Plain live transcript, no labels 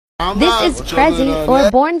This is Prezzi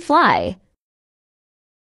or Born Fly.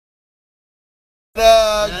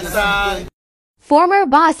 Former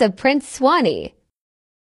boss of Prince Swanee.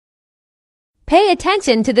 Pay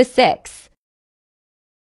attention to the six.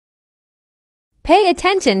 Pay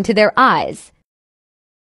attention to their eyes.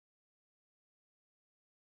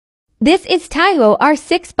 This is Taiwo, our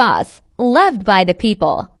sixth boss, loved by the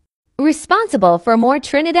people, responsible for more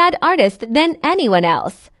Trinidad artists than anyone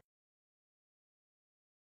else.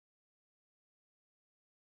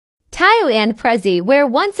 Taiwo and Prezzi were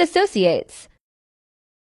once associates.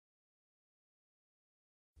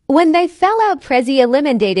 When they fell out, Prezzi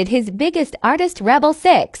eliminated his biggest artist, Rebel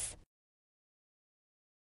 6.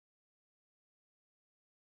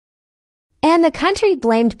 And the country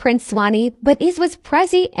blamed Prince Swanee, but it was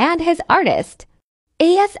Prezzi and his artist.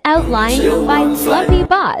 As outlined by Fluffy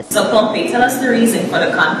Boss. So Pompey, tell us the reason for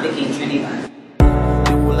the conflict in Trinidad.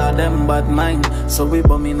 Them bad mind, so we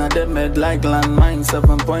bomb in a them head like landmine.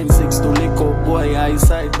 7.6 to lick up, boy,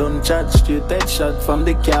 eyesight don't chat. Straight head shot from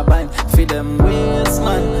the carbine. Feed them waste,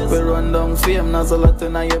 man. We run down fame, there's a lot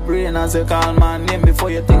in your brain as you call my name.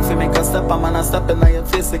 Before you think, make a step, I'm gonna step in your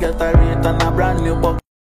face to get a rate and a brand new book.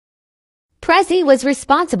 Prezzi was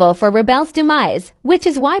responsible for Rebel's demise, which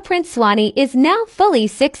is why Prince Swanee is now fully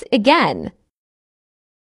 6 again.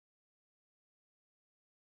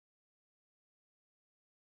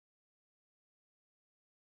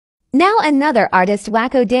 Now another artist,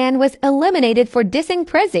 Wacko Dan, was eliminated for dissing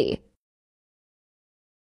Prezzi.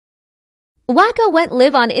 Wacko went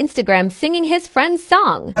live on Instagram singing his friend's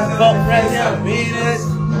song. Fuck Prezzi, I mean it.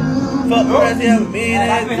 Fuck Prezzi, I mean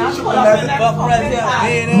it. Fuck Prezzi, I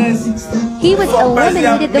mean it. He was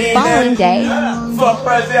eliminated the following day. Fuck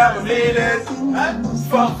Prezzi, I mean it.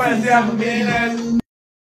 Fuck Prezzi, I mean it.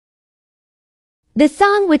 The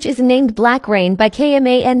song, which is named Black Rain by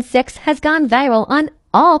KMAN6, has gone viral on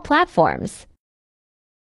all platforms.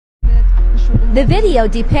 The video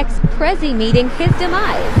depicts Prezzi meeting his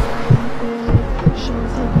demise.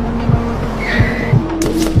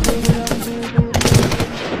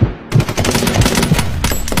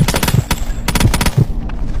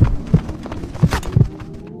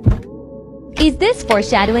 Is this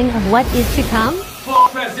foreshadowing of what is to come?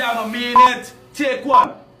 Fuck Prezzi, I mean it. Take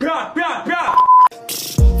one. Bra, bra, bra.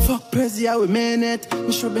 Fuck Prezzi, I mean it.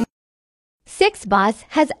 Six Boss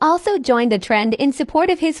has also joined the trend in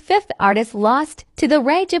support of his fifth artist lost to the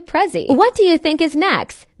rage of Prezzi. What do you think is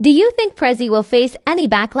next? Do you think Prezzi will face any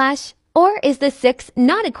backlash? Or is the Six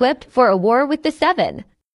not equipped for a war with the Seven?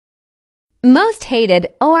 Most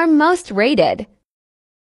hated or most rated?